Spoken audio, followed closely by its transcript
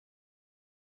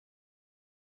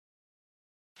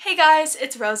Hey guys,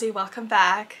 it's Rosie, welcome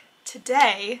back.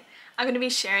 Today, I'm going to be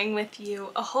sharing with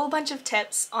you a whole bunch of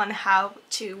tips on how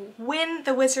to win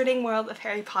the Wizarding World of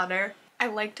Harry Potter. I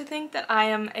like to think that I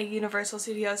am a Universal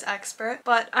Studios expert,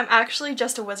 but I'm actually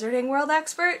just a Wizarding World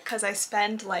expert because I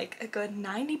spend like a good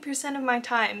 90% of my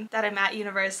time that I'm at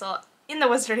Universal in the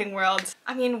Wizarding World.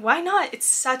 I mean, why not? It's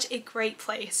such a great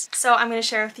place. So I'm going to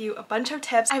share with you a bunch of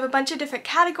tips. I have a bunch of different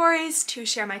categories to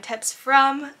share my tips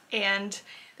from, and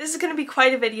this is going to be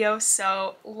quite a video,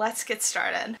 so let's get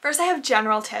started. First, I have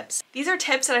general tips. These are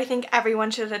tips that I think everyone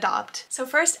should adopt. So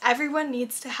first, everyone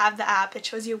needs to have the app. It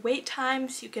shows you wait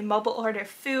times, you can mobile order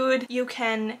food, you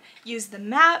can use the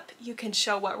map, you can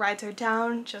show what rides are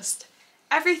down, just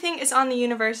everything is on the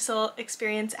Universal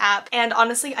Experience app. And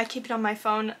honestly, I keep it on my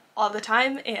phone all the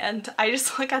time and I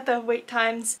just look at the wait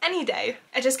times any day.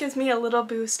 It just gives me a little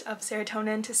boost of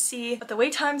serotonin to see what the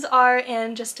wait times are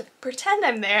and just to pretend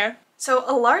I'm there. So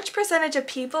a large percentage of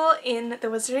people in the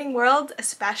Wizarding World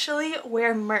especially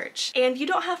wear merch. And you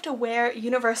don't have to wear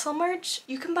Universal merch.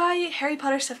 You can buy Harry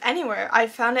Potter stuff anywhere.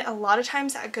 I've found it a lot of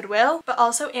times at Goodwill, but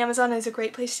also Amazon is a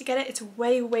great place to get it. It's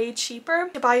way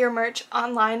cheaper to buy your merch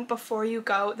online before you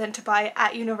go than to buy it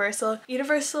at Universal.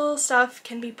 Universal stuff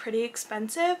can be pretty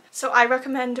expensive, so I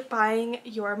recommend buying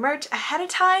your merch ahead of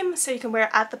time so you can wear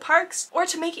it at the parks, or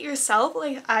to make it yourself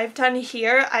like I've done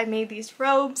here. I made these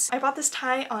robes. I bought this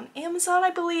tie on Amazon, I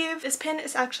believe. This pin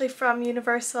is actually from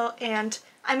Universal and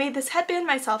I made this headband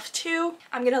myself too.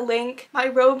 I'm gonna link my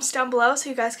robes down below so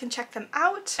you guys can check them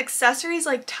out. Accessories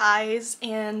like ties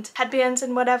and headbands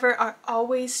and whatever are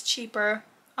always cheaper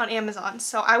on Amazon,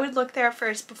 so I would look there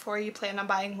first before you plan on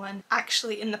buying one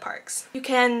actually in the parks. You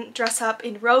can dress up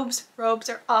in robes. Robes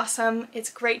are awesome. It's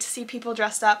great to see people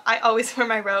dressed up. I always wear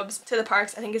my robes to the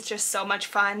parks. I think it's just so much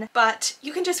fun. But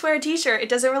you can just wear a t-shirt. It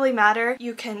doesn't really matter.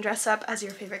 You can dress up as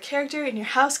your favorite character in your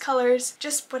house colors,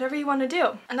 just whatever you want to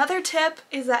do. Another tip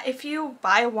is that if you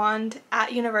buy a wand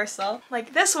at Universal,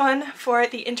 like this one for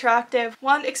the interactive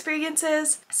wand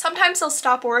experiences, sometimes they'll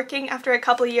stop working after a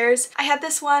couple years. I had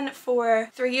this one for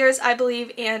 3 years, I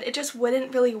believe, and it just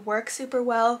wouldn't really work super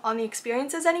well on the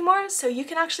experiences anymore, so you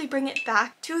can actually bring it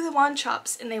back to the wand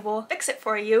shops and they will fix it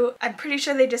for you. I'm pretty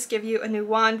sure they just give you a new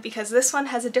wand because this one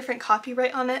has a different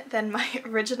copyright on it than my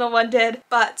original one did,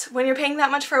 but when you're paying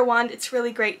that much for a wand, it's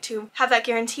really great to have that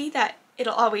guarantee that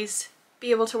it'll always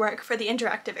be able to work for the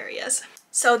interactive areas.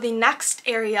 So the next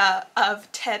area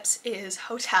of tips is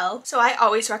hotel. So I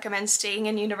always recommend staying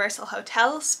in Universal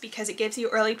hotels because it gives you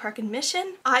early park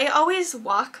admission. I always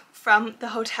walk from the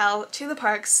hotel to the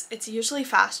parks. It's usually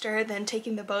faster than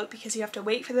taking the boat because you have to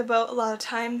wait for the boat a lot of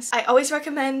times. I always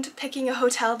recommend picking a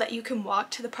hotel that you can walk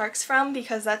to the parks from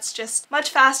because that's just much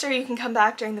faster. You can come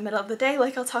back during the middle of the day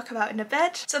like I'll talk about in a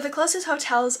bit. So the closest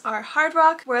hotels are Hard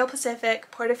Rock, Royal Pacific,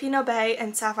 Portofino Bay,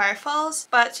 and Sapphire Falls,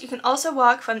 but you can also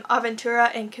walk from Aventura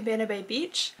and Cabana Bay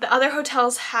Beach. The other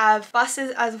hotels have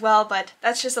buses as well, but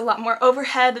that's just a lot more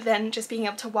overhead than just being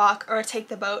able to walk or take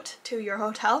the boat to your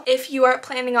hotel. If you are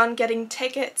planning on getting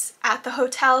tickets at the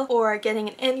hotel or getting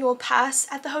an annual pass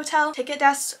at the hotel, ticket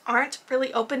desks aren't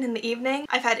really open in the evening.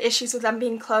 I've had issues with them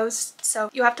being closed, so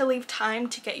you have to leave time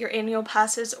to get your annual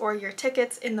passes or your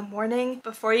tickets in the morning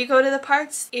before you go to the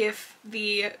parks if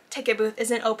the ticket booth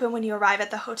isn't open when you arrive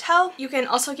at the hotel. You can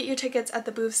also get your tickets at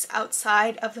the booths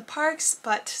outside of the parks,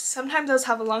 but sometimes those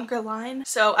have a longer line,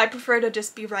 so I prefer to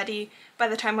just be ready by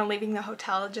the time I'm leaving the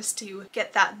hotel just to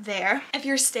get that there. If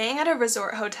you're staying at a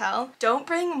resort hotel, don't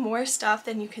bring more stuff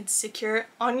than you can secure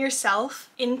on yourself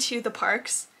into the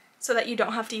parks so that you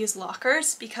don't have to use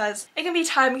lockers because it can be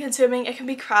time consuming, it can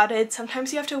be crowded,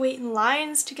 sometimes you have to wait in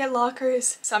lines to get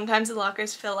lockers, sometimes the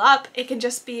lockers fill up, it can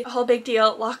just be a whole big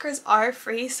deal. Lockers are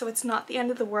free, so it's not the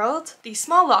end of the world. The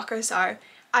small lockers are.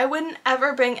 I wouldn't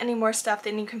ever bring any more stuff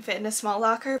than you can fit in a small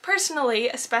locker. Personally,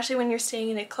 especially when you're staying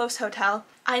in a close hotel,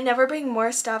 I never bring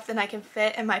more stuff than I can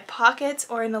fit in my pockets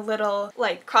or in a little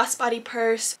like crossbody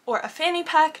purse or a fanny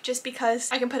pack just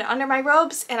because I can put it under my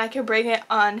robes and I can bring it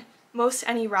on most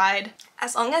any ride.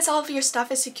 As long as all of your stuff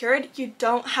is secured, you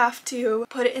don't have to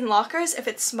put it in lockers if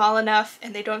it's small enough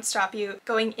and they don't stop you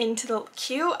going into the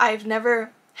queue. I've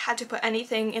never had to put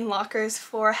anything in lockers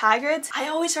for Hagrid's. I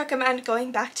always recommend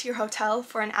going back to your hotel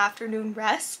for an afternoon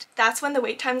rest. That's when the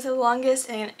wait times are the longest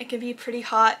and it can be pretty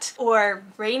hot or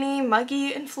rainy,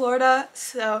 muggy in Florida,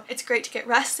 so it's great to get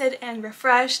rested and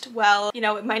refreshed. Well, you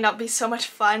know, it might not be so much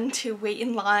fun to wait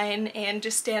in line and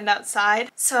just stand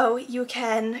outside, so you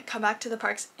can come back to the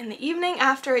parks in the evening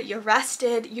after you're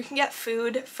rested. You can get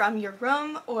food from your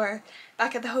room or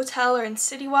back at the hotel or in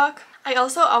City Walk. I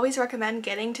also always recommend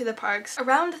getting to the parks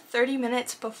around 30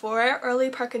 minutes before early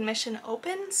park admission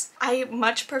opens. I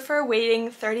much prefer waiting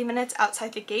 30 minutes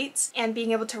outside the gates and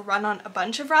being able to run on a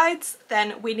bunch of rides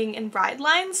than waiting in ride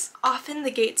lines. Often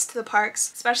the gates to the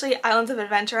parks, especially Islands of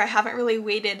Adventure, I haven't really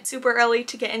waited super early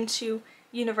to get into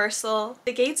Universal.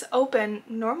 The gates open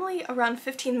normally around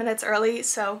 15 minutes early,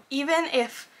 so even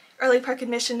if early park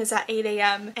admission is at 8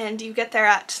 a.m. and you get there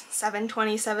at 7:20,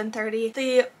 7:30,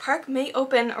 the park may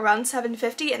open around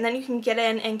 7:50, and then you can get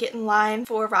in and get in line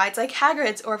for rides like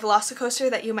Hagrid's or Velocicoaster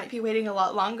that you might be waiting a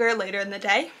lot longer later in the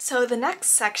day. So the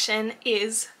next section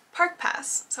is Park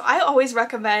Pass. So I always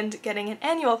recommend getting an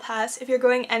annual pass if you're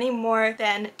going any more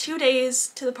than 2 days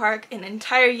to the park an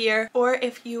entire year, or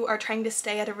if you are trying to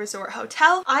stay at a resort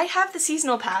hotel. I have the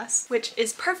seasonal pass, which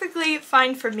is perfectly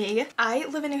fine for me. I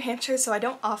live in New Hampshire, so I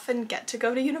don't often get to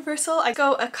go to Universal. I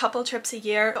go a couple trips a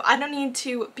year, so I don't need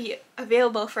to be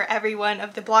available for every one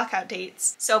of the blockout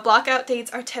dates. So blockout dates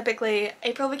are typically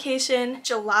April vacation,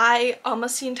 July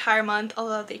almost the entire month,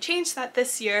 although they changed that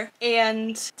this year,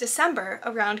 and December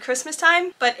around Christmas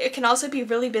time, but it can also be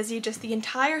really busy just the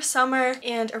entire summer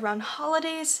and around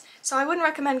holidays, so I wouldn't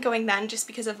recommend going then just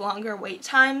because of longer wait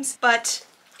times. But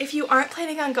if you aren't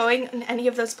planning on going on any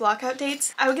of those blockout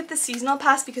dates, I would get the seasonal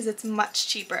pass because it's much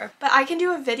cheaper. But I can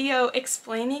do a video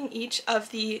explaining each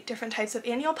of the different types of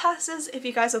annual passes if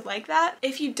you guys would like that.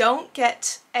 If you don't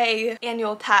get a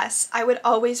annual pass, I would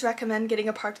always recommend getting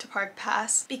a park-to-park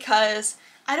pass because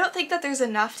I don't think that there's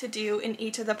enough to do in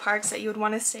each of the parks that you would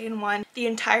want to stay in one the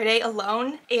entire day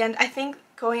alone, and I think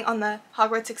going on the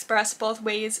Hogwarts Express both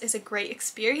ways is a great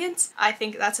experience. I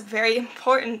think that's very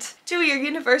important to your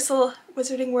Universal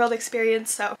Wizarding World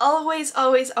experience, so always,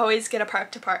 always, always get a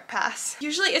park-to-park pass.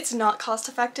 Usually it's not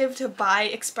cost-effective to buy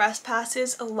express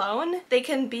passes alone. They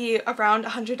can be around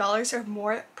 $100 or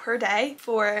more per day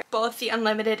for both the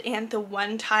unlimited and the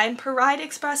one-time per ride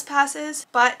express passes,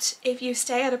 but if you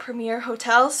stay at a premier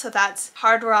hotel, so that's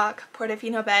Hard Rock,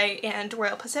 Portofino Bay, and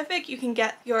Royal Pacific, you can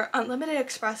get your unlimited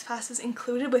express passes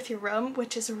included with your room,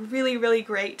 which is really, really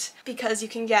great because you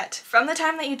can get from the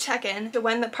time that you check in to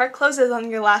when the park closes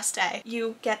on your last day.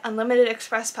 You get unlimited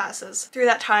express passes through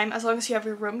that time as long as you have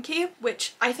your room key,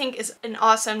 which I think is an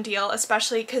awesome deal,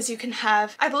 especially because you can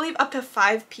have, I believe, up to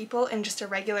 5 people in just a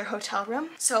regular hotel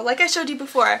room. So like I showed you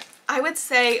before, I would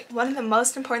say one of the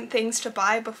most important things to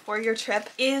buy before your trip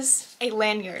is a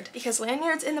lanyard, because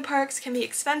lanyards in the parks can be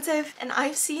expensive, and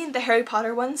I've seen the Harry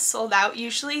Potter ones sold out.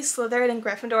 Usually Slytherin and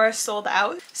Gryffindor are sold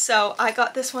out, so I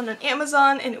got this one on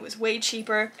Amazon and it was way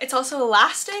cheaper. It's also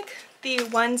elastic. The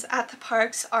ones at the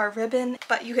parks are ribbon,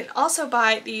 but you can also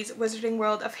buy these Wizarding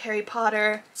World of Harry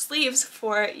Potter sleeves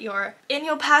for your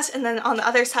annual pass, and then on the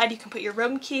other side you can put your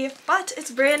room key, but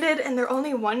it's branded and they're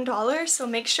only $1, so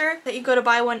make sure that you go to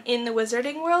buy one in the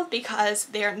Wizarding World because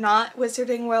they're not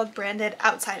Wizarding World branded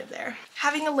outside of there.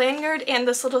 Having a lanyard and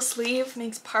this little sleeve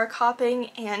makes park hopping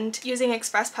and using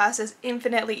express passes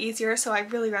infinitely easier, so I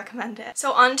really recommend it.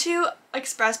 So on to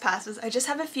express passes. I just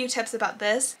have a few tips about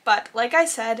this, but like I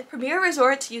said, premier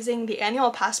resorts using the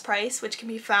annual pass price, which can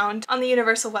be found on the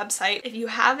Universal website. If you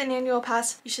have an annual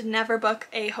pass, you should never book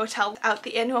a hotel without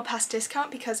the annual pass discount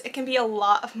because it can be a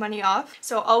lot of money off,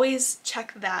 so always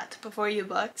check that before you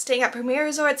book. Staying at premier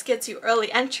resorts gets you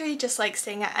early entry, just like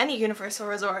staying at any Universal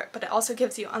resort, but it also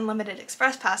gives you unlimited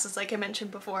express passes like I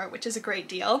mentioned before, which is a great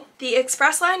deal. The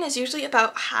express line is usually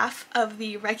about half of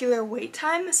the regular wait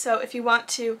time, so if you want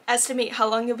to estimate how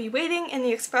long you'll be waiting in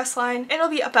the express line, it'll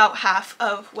be about half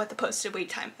of what the posted wait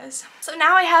time is. So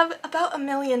now I have about a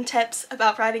million tips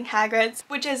about riding Hagrid's,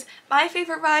 which is my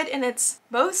favorite ride, and it's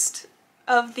most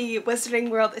of the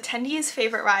Wizarding World attendees'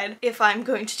 favorite ride if I'm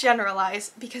going to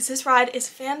generalize, because this ride is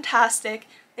fantastic.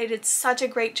 They did such a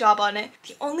great job on it.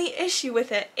 The only issue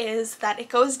with it is that it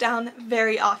goes down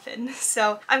very often.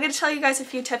 So I'm going to tell you guys a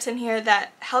few tips in here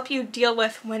that help you deal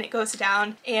with when it goes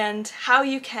down and how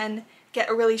you can get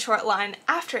a really short line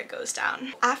after it goes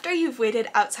down. After you've waited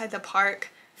outside the park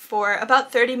for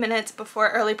about 30 minutes before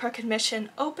early park admission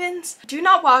opens, do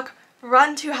not walk,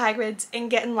 run to Hagrid's and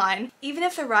get in line. Even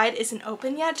if the ride isn't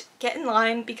open yet, get in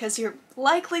line because you're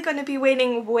likely going to be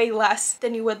waiting way less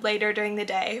than you would later during the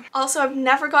day. Also, I've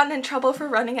never gotten in trouble for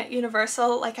running at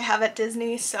Universal like I have at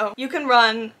Disney, so you can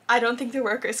run. I don't think the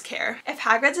workers care. If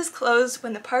Hagrid's is closed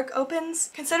when the park opens,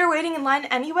 consider waiting in line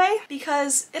anyway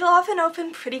because it'll often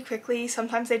open pretty quickly.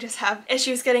 Sometimes they just have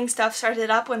issues getting stuff started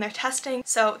up when they're testing,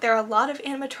 so there are a lot of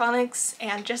animatronics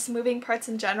and just moving parts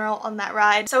in general on that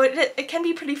ride, so it can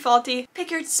be pretty faulty.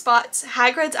 Pick your spots.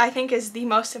 Hagrid's, I think, is the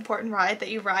most important ride that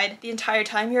you ride the entire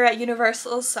time you're at Universal,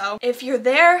 so if you're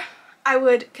there, I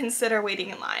would consider waiting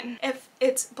in line. If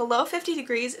it's below 50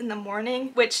 degrees in the morning,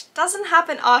 which doesn't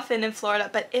happen often in Florida,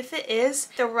 but if it is,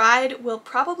 the ride will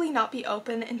probably not be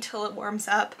open until it warms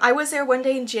up. I was there one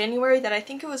day in January that I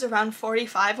think it was around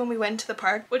 45 when we went to the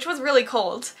park, which was really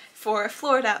cold for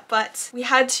Florida, but we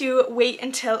had to wait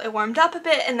until it warmed up a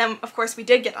bit, and then of course we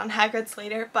did get on Hagrid's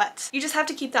later, but you just have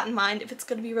to keep that in mind. If it's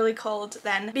going to be really cold,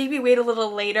 then maybe wait a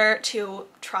little later to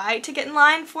try to get in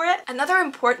line for it. Another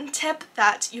important tip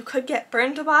that you could get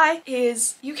burned by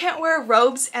is you can't wear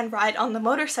robes and ride on the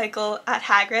motorcycle at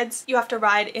Hagrid's. You have to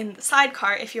ride in the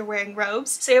sidecar if you're wearing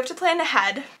robes, so you have to plan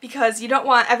ahead because you don't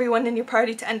want everyone in your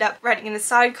party to end up riding in the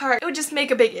sidecar. It would just make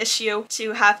a big issue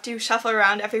to have to shuffle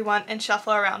around everyone and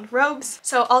shuffle around robes.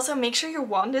 So also make sure your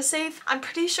wand is safe. I'm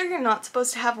pretty sure you're not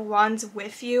supposed to have wands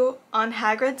with you on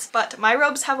Hagrid's, but my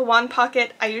robes have a wand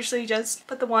pocket. I usually just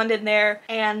put the wand in there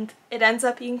and it ends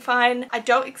up being fine. I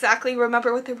don't exactly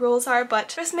remember what the rules are,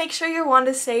 but just make sure your wand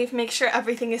is safe, make sure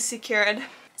everything is secured.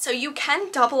 So you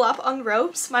can double up on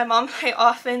robes. My mom and I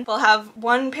often will have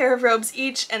one pair of robes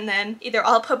each, and then either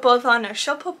I'll put both on or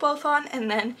she'll put both on, and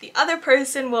then the other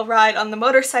person will ride on the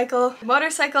motorcycle. The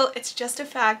motorcycle, it's just a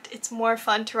fact, it's more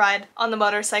fun to ride on the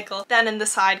motorcycle than in the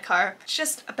sidecar. It's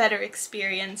just a better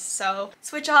experience, so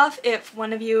switch off if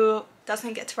one of you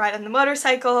doesn't get to ride on the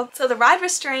motorcycle. So the ride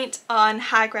restraint on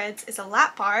Hagrid's is a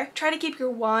lap bar. Try to keep your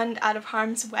wand out of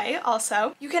harm's way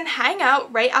also. You can hang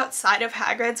out right outside of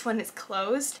Hagrid's when it's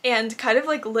closed and kind of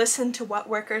like listen to what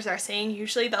workers are saying.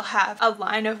 Usually they'll have a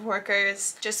line of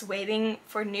workers just waiting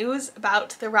for news about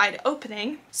the ride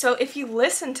opening. So if you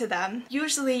listen to them,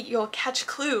 usually you'll catch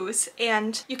clues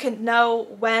and you can know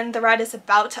when the ride is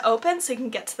about to open so you can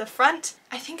get to the front.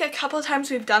 I think a couple of times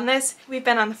we've done this. We've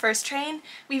been on the first train.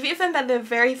 We've even been the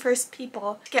very first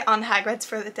people to get on Hagrid's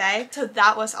for the day. So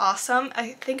that was awesome.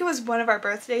 I think it was one of our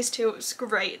birthdays too. It was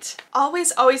great.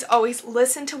 Always, always, always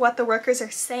listen to what the workers are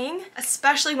saying,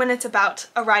 especially when it's about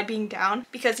a ride being down,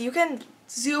 because you can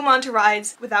zoom onto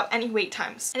rides without any wait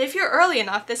times. And if you're early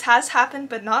enough, this has happened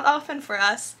but not often for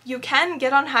us, you can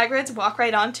get on Hagrid's, walk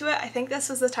right onto it. I think this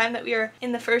was the time that we were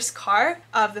in the first car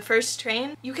of the first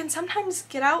train. You can sometimes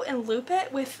get out and loop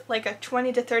it with like a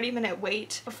 20 to 30 minute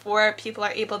wait before people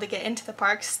are able to get into the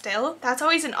park still. That's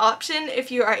always an option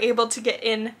if you are able to get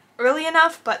in early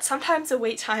enough, but sometimes the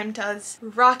wait time does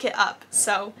rocket up,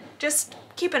 so just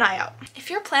keep an eye out. If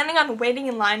you're planning on waiting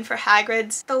in line for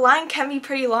Hagrid's, the line can be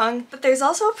pretty long, but there's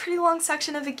also a pretty long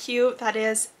section of the queue that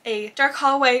is a dark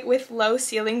hallway with low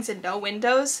ceilings and no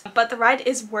windows, but the ride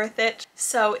is worth it,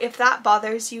 so if that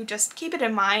bothers you, just keep it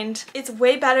in mind. It's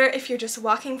way better if you're just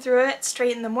walking through it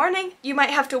straight in the morning. You might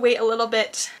have to wait a little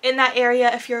bit in that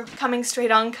area if you're coming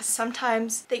straight on, because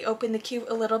sometimes they open the queue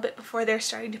a little bit before they're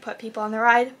starting to put people on the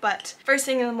ride, but first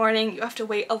thing in the morning you have to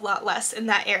wait a lot less in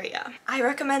that area. I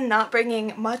recommend not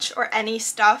bringing much or any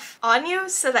stuff on you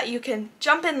so that you can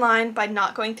jump in line by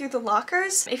not going through the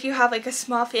lockers. If you have like a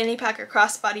small fanny pack or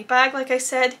crossbody bag, like I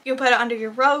said, you can put it under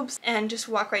your robes and just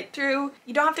walk right through.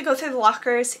 You don't have to go through the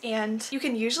lockers, and you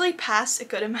can usually pass a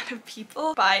good amount of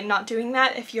people by not doing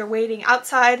that. If you're waiting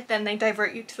outside, then they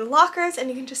divert you to the lockers and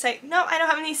you can just say, no, I don't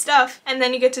have any stuff, and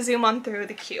then you get to zoom on through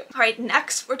the queue. Alright,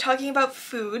 next we're talking about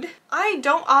food. I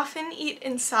don't often eat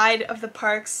inside of the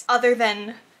parks other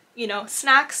than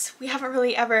snacks. We haven't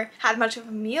really ever had much of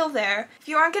a meal there. If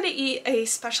you aren't going to eat a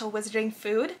special wizarding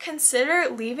food, consider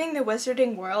leaving the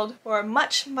Wizarding World for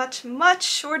much, much, much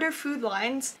shorter food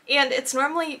lines, and it's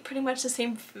normally pretty much the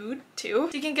same food too.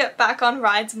 So you can get back on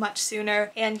rides much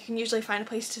sooner, and you can usually find a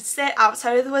place to sit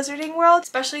outside of the Wizarding World,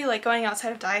 especially like going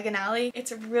outside of Diagon Alley.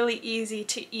 It's really easy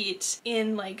to eat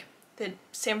in like the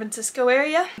San Francisco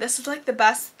area. This is like the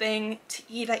best thing to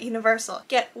eat at Universal.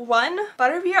 Get one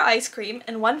butterbeer ice cream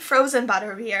and one frozen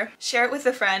butterbeer. Share it with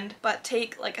a friend, but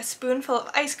take like a spoonful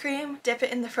of ice cream, dip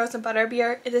it in the frozen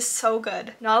butterbeer. It is so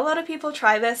good. Not a lot of people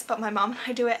try this, but my mom and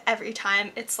I do it every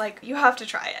time. It's like, you have to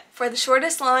try it. For the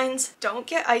shortest lines, don't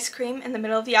get ice cream in the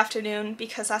middle of the afternoon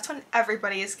because that's when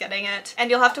everybody is getting it, and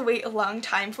you'll have to wait a long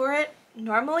time for it.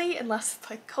 Normally, unless it's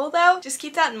like cold out. Just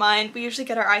keep that in mind. We usually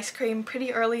get our ice cream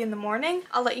pretty early in the morning.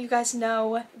 I'll let you guys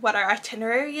know what our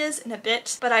itinerary is in a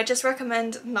bit, but I just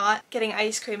recommend not getting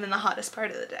ice cream in the hottest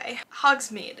part of the day.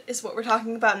 Hogsmeade is what we're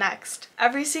talking about next.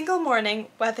 Every single morning,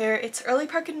 whether it's early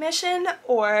park admission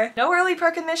or no early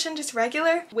park admission, just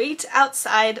regular, wait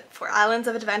outside for Islands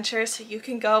of Adventure so you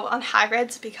can go on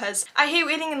Hagrid's, because I hate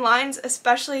waiting in lines,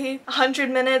 especially 100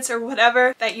 minutes or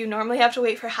whatever that you normally have to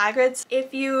wait for Hagrid's.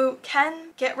 If you can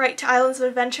get right to Islands of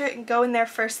Adventure and go in there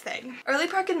first thing. Early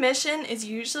park admission is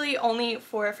usually only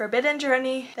for Forbidden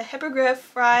Journey, the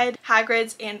Hippogriff ride,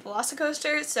 Hagrid's, and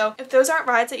Velocicoaster, so if those aren't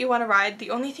rides that you want to ride, the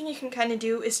only thing you can kind of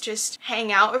do is just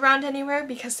hang out around anywhere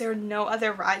because there are no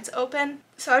other rides open.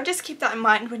 So I would just keep that in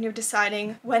mind when you're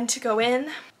deciding when to go in.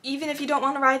 Even if you don't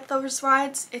want to ride those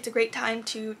rides, it's a great time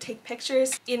to take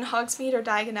pictures in Hogsmeade or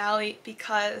Diagon Alley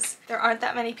because there aren't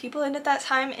that many people in at that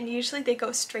time and usually they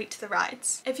go straight to the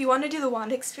rides. If you want to do the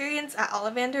wand experience at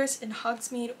Ollivander's in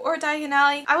Hogsmeade or Diagon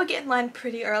Alley, I would get in line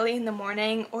pretty early in the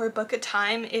morning or book a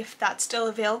time if that's still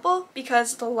available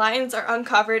because the lines are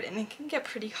uncovered and it can get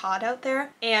pretty hot out there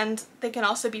and they can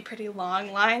also be pretty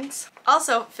long lines.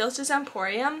 Also, Filch's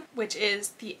Emporium, which is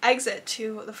the exit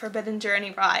to the Forbidden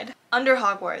Journey ride under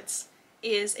Hogwarts,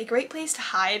 is a great place to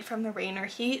hide from the rain or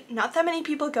heat. Not that many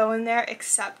people go in there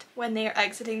except when they are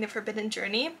exiting the Forbidden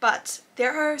Journey, but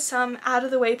there are some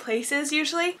out-of-the-way places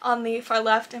usually on the far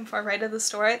left and far right of the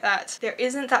store that there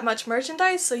isn't that much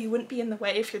merchandise, so you wouldn't be in the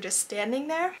way if you're just standing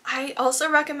there. I also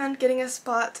recommend getting a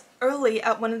spot early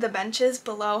at one of the benches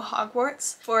below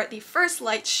Hogwarts for the first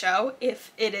light show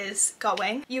if it is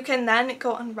going. You can then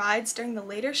go on rides during the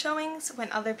later showings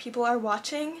when other people are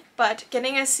watching, but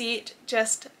getting a seat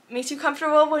just makes you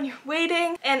comfortable when you're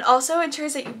waiting and also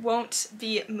ensures that you won't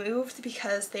be moved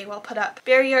because they will put up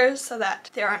barriers so that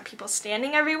there aren't people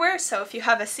standing everywhere, so if you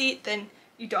have a seat then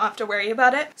you don't have to worry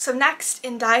about it. So next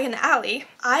in Diagon Alley,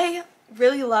 I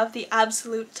really love the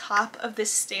absolute top of the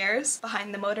stairs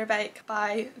behind the Motorbike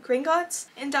by Gringotts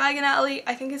in Diagon Alley.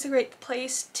 I think it's a great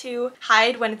place to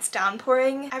hide when it's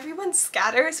downpouring. Everyone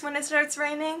scatters when it starts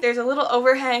raining. There's a little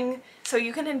overhang so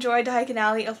you can enjoy Diagon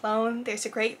Alley alone. There's a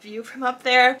great view from up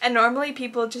there and normally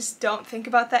people just don't think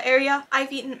about that area.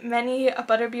 I've eaten many a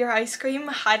butterbeer ice cream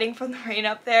hiding from the rain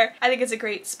up there. I think it's a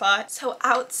great spot. So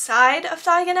outside of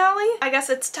Diagon Alley, I guess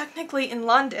it's technically in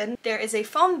London, there is a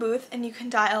phone booth and you can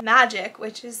dial Magic,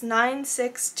 which is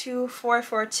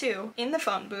 962442 in the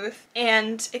phone booth,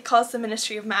 and it calls the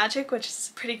Ministry of Magic, which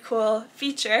is a pretty cool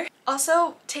feature.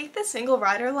 Also, take the single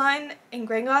rider line in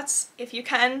Gringotts if you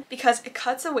can because it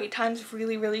cuts the wait times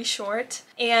really short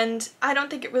and I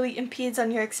don't think it really impedes on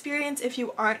your experience if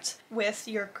you aren't with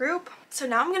your group. So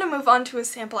now I'm going to move on to a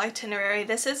sample itinerary.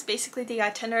 This is basically the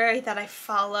itinerary that I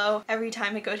follow every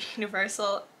time I go to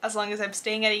Universal as long as I'm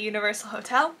staying at a Universal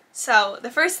hotel. So the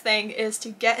first thing is to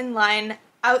get in line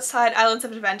outside Islands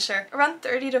of Adventure around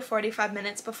 30 to 45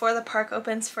 minutes before the park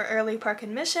opens for early park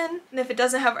admission. And if it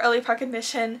doesn't have early park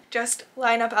admission, just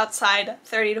line up outside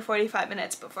 30 to 45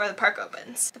 minutes before the park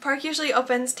opens. The park usually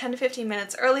opens 10 to 15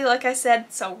 minutes early, like I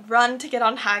said, so run to get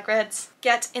on Hagrid's.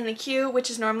 Get in the queue,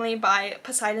 which is normally by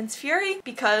Poseidon's Fury,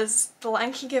 because the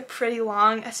line can get pretty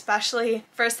long, especially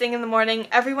first thing in the morning.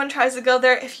 Everyone tries to go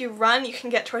there. If you run, you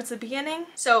can get towards the beginning.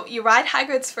 So you ride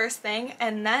Hagrid's first thing,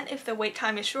 and then if the wait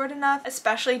time is short enough,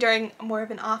 especially during more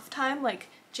of an off time like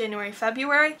January,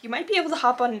 February, you might be able to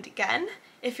hop on it again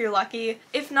if you're lucky.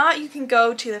 If not, you can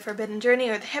go to the Forbidden Journey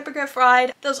or the Hippogriff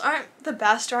ride. Those aren't the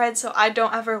best rides, so I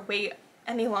don't ever wait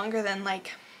any longer than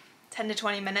like 10 to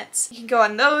 20 minutes. You can go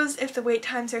on those if the wait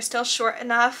times are still short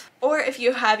enough, or if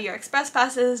you have your express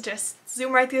passes, just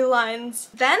zoom right through the lines.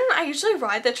 Then I usually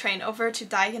ride the train over to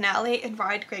Diagon Alley and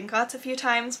ride Gringotts a few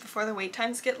times before the wait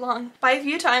times get long. By a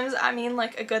few times, I mean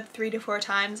like a good 3 to 4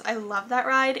 times. I love that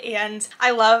ride and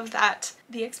I love that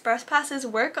the express passes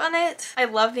work on it. I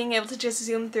love being able to just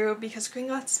zoom through because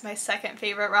Gringotts is my second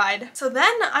favorite ride. So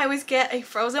then I always get a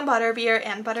frozen butterbeer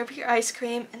and butterbeer ice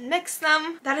cream and mix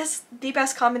them. That is the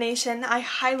best combination. I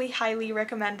highly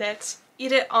recommend it.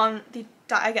 Eat it on the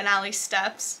Diagon Alley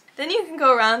steps. Then you can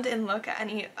go around and look at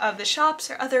any of the shops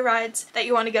or other rides that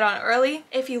you want to get on early.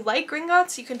 If you like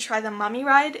Gringotts, you can try the Mummy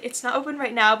ride. It's not open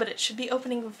right now, but it should be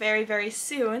opening very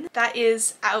soon. That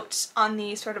is out on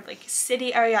the sort of like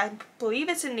city area. I believe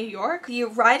it's in New York. The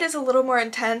ride is a little more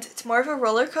intense. It's more of a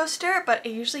roller coaster, but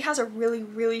it usually has a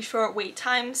really short wait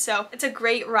time, so it's a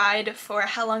great ride for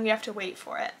how long you have to wait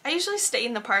for it. I usually stay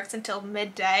in the parks until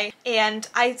midday, and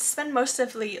I spend most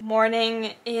of the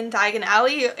morning in Diagon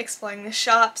Alley exploring the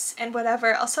shops and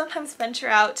whatever. I'll sometimes venture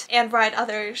out and ride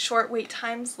other short wait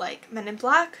times like Men in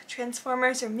Black,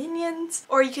 Transformers, or Minions,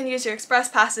 or you can use your express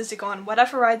passes to go on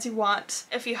whatever rides you want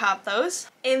if you have those.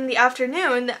 In the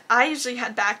afternoon, I usually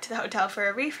head back to the hotel for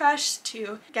a refresh,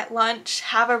 to get lunch,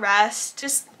 have a rest,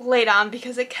 just lay down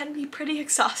because it can be pretty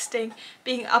exhausting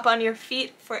being up on your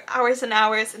feet for hours and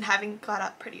hours and having got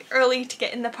up pretty early to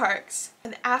get in the parks.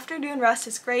 An afternoon rest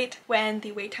is great when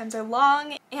the wait times are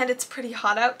long and it's pretty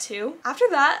hot out too. After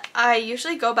that, I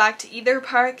usually go back to either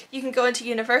park. You can go into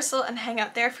Universal and hang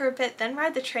out there for a bit, then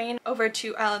ride the train over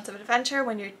to Islands of Adventure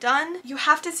when you're done. You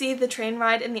have to see the train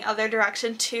ride in the other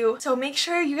direction too, so make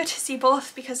sure you get to see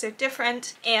both because they're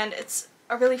different and it's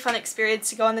a really fun experience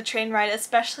to go on the train ride,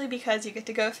 especially because you get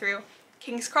to go through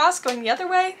King's Cross going the other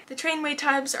way. The train wait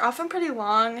times are often pretty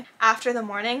long after the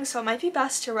morning, so it might be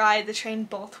best to ride the train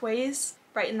both ways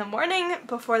right in the morning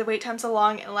before the wait times are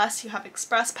long unless you have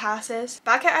express passes.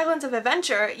 Back at Islands of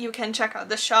Adventure, you can check out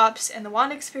the shops and the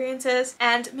wand experiences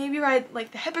and maybe ride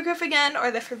like the Hippogriff again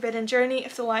or the Forbidden Journey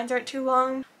if the lines aren't too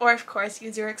long, or of course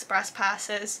use your express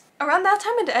passes. Around that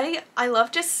time of day, I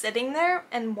love just sitting there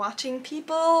and watching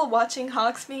people, watching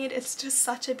Hogsmeade. It's just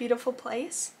such a beautiful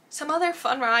place. Some other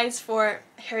fun rides for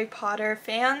Harry Potter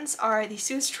fans are the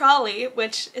Seuss Trolley,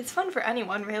 which is fun for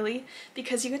anyone really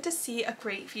because you get to see a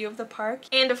great view of the park.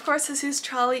 And of course the Seuss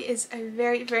Trolley is a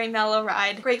very, very mellow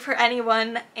ride, great for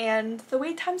anyone, and the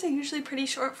wait times are usually pretty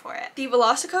short for it. The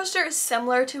Velocicoaster is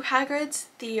similar to Hagrid's.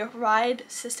 The ride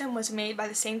system was made by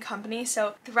the same company,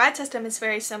 so the ride system is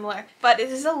very similar, but it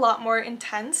is a lot more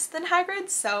intense than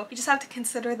Hagrid's, so you just have to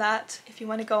consider that if you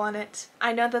want to go on it.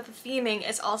 I know that the theming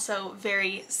is also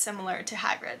very similar to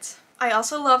Hagrid's. I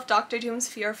also love Dr. Doom's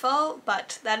Fearful,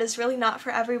 but that is really not for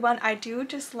everyone. I do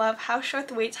just love how short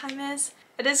the wait time is.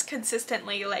 It is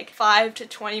consistently like 5 to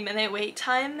 20 minute wait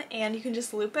time and you can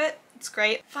just loop it. It's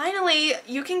great. Finally,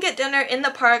 you can get dinner in the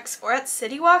parks or at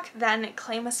City Walk, then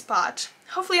claim a spot,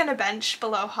 hopefully on a bench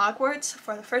below Hogwarts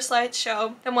for the first lights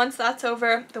show. Then once that's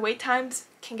over, the wait times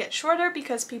can get shorter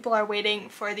because people are waiting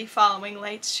for the following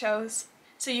lights shows.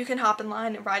 So you can hop in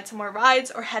line and ride some more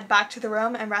rides or head back to the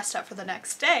room and rest up for the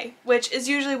next day, which is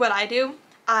usually what I do.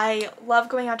 I love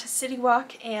going out to City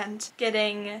Walk and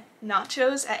getting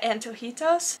nachos at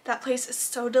Antojitos. That place is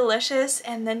so delicious,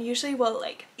 and then usually we'll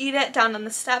like eat it down on the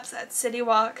steps at City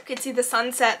Walk. You can see the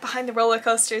sunset behind the roller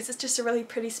coasters. It's just a really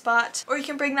pretty spot. Or you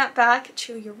can bring that back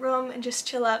to your room and just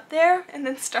chill out there and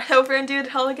then start over and do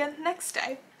it all again the next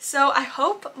day. So I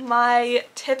hope my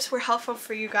tips were helpful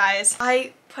for you guys.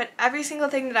 I put every single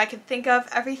thing that I could think of,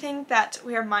 everything that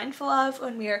we are mindful of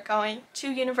when we are going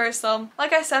to Universal.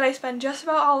 Like I said, I spend just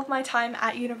about all of my time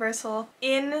at Universal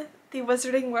in the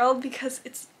Wizarding World because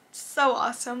it's so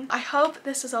awesome. I hope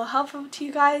this was all helpful to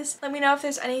you guys. Let me know if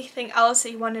there's anything else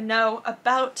that you want to know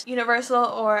about Universal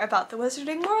or about the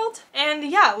Wizarding World. And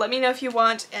yeah, let me know if you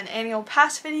want an annual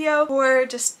pass video or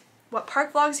just what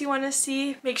park vlogs you want to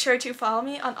see. Make sure to follow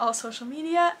me on all social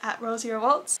media at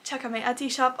RosieRevolts. Check out my Etsy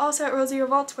shop also at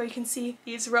RosieRevolts where you can see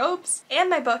these robes and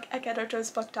my book at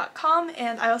GetOutdoorsBook.com,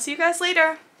 and I will see you guys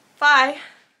later. Bye!